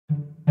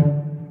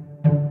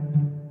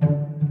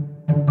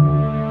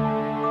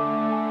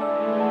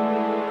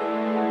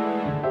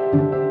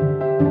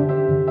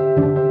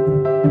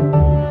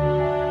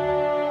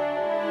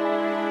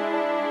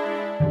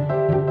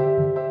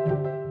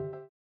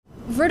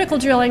vertical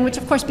drilling, which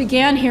of course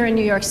began here in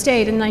New York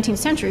State in the 19th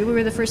century, we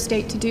were the first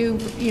state to do,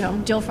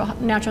 drill for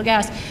natural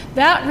gas,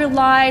 that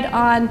relied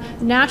on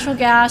natural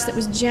gas that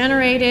was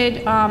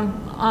generated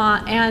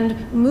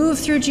and moved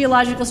through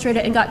geological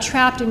strata and got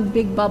trapped in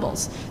big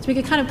bubbles. So we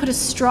could kind of put a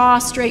straw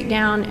straight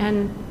down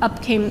and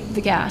up came the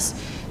gas.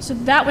 So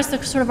that was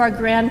the sort of our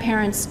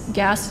grandparents'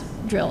 gas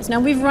drills. Now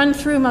we've run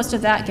through most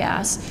of that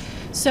gas.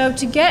 So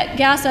to get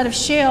gas out of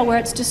shale where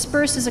it's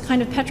dispersed as a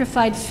kind of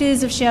petrified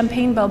fizz of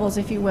champagne bubbles,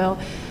 if you will,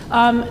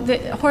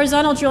 the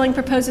horizontal drilling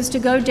proposes to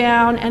go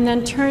down and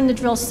then turn the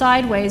drill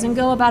sideways and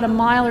go about a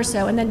mile or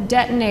so and then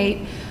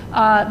detonate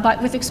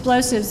with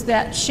explosives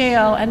that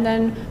shale and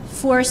then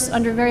force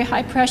under very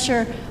high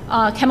pressure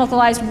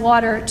chemicalized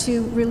water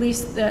to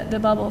release the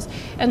bubbles.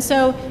 And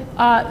so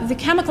the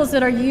chemicals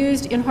that are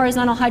used in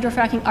horizontal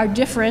hydrofracking are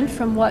different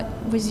from what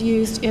was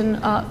used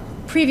in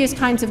previous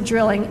kinds of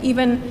drilling,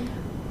 even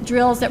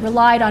drills that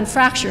relied on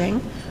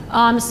fracturing.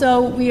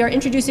 So we are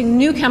introducing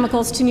new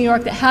chemicals to New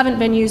York that haven't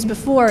been used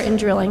before in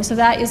drilling, so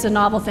that is a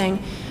novel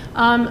thing.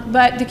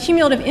 But the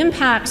cumulative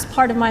impacts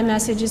part of my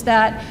message is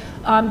that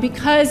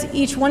because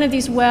each one of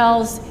these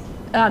wells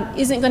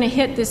isn't going to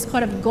hit this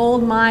kind of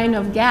gold mine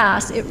of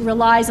gas, it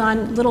relies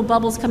on little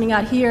bubbles coming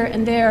out here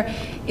and there.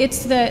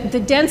 It's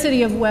the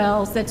density of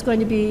wells that's going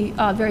to be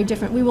very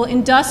different. We will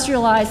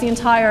industrialize the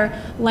entire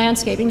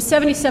landscaping.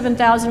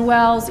 77,000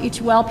 wells,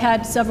 each well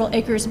pad several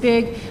acres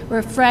big.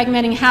 We're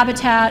fragmenting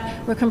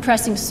habitat, we're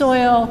compressing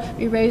soil,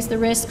 we raise the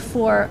risk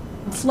for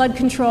flood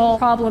control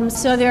problems.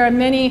 So there are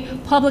many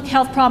public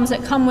health problems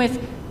that come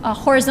with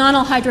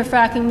horizontal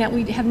hydrofracking that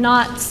we have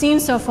not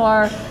seen so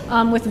far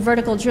with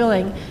vertical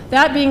drilling.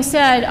 That being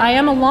said, I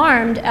am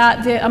alarmed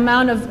at the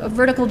amount of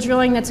vertical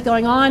drilling that's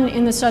going on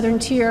in the southern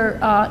tier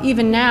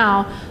even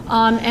now,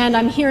 and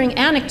I'm hearing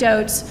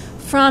anecdotes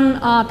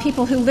from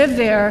people who live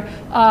there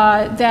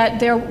that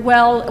their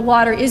well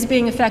water is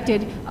being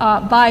affected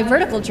by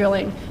vertical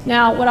drilling.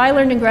 Now, what I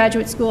learned in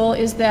graduate school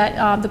is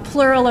that the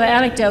plural of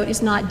anecdote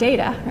is not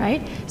data,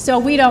 right?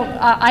 So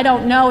I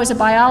don't know as a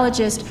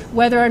biologist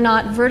whether or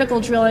not vertical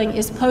drilling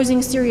is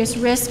posing serious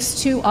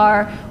risks to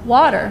our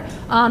water,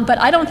 but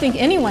I don't think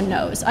anyone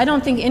knows. I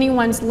don't think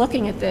anyone's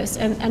looking at this,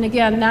 and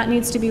again, that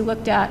needs to be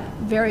looked at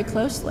very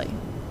closely.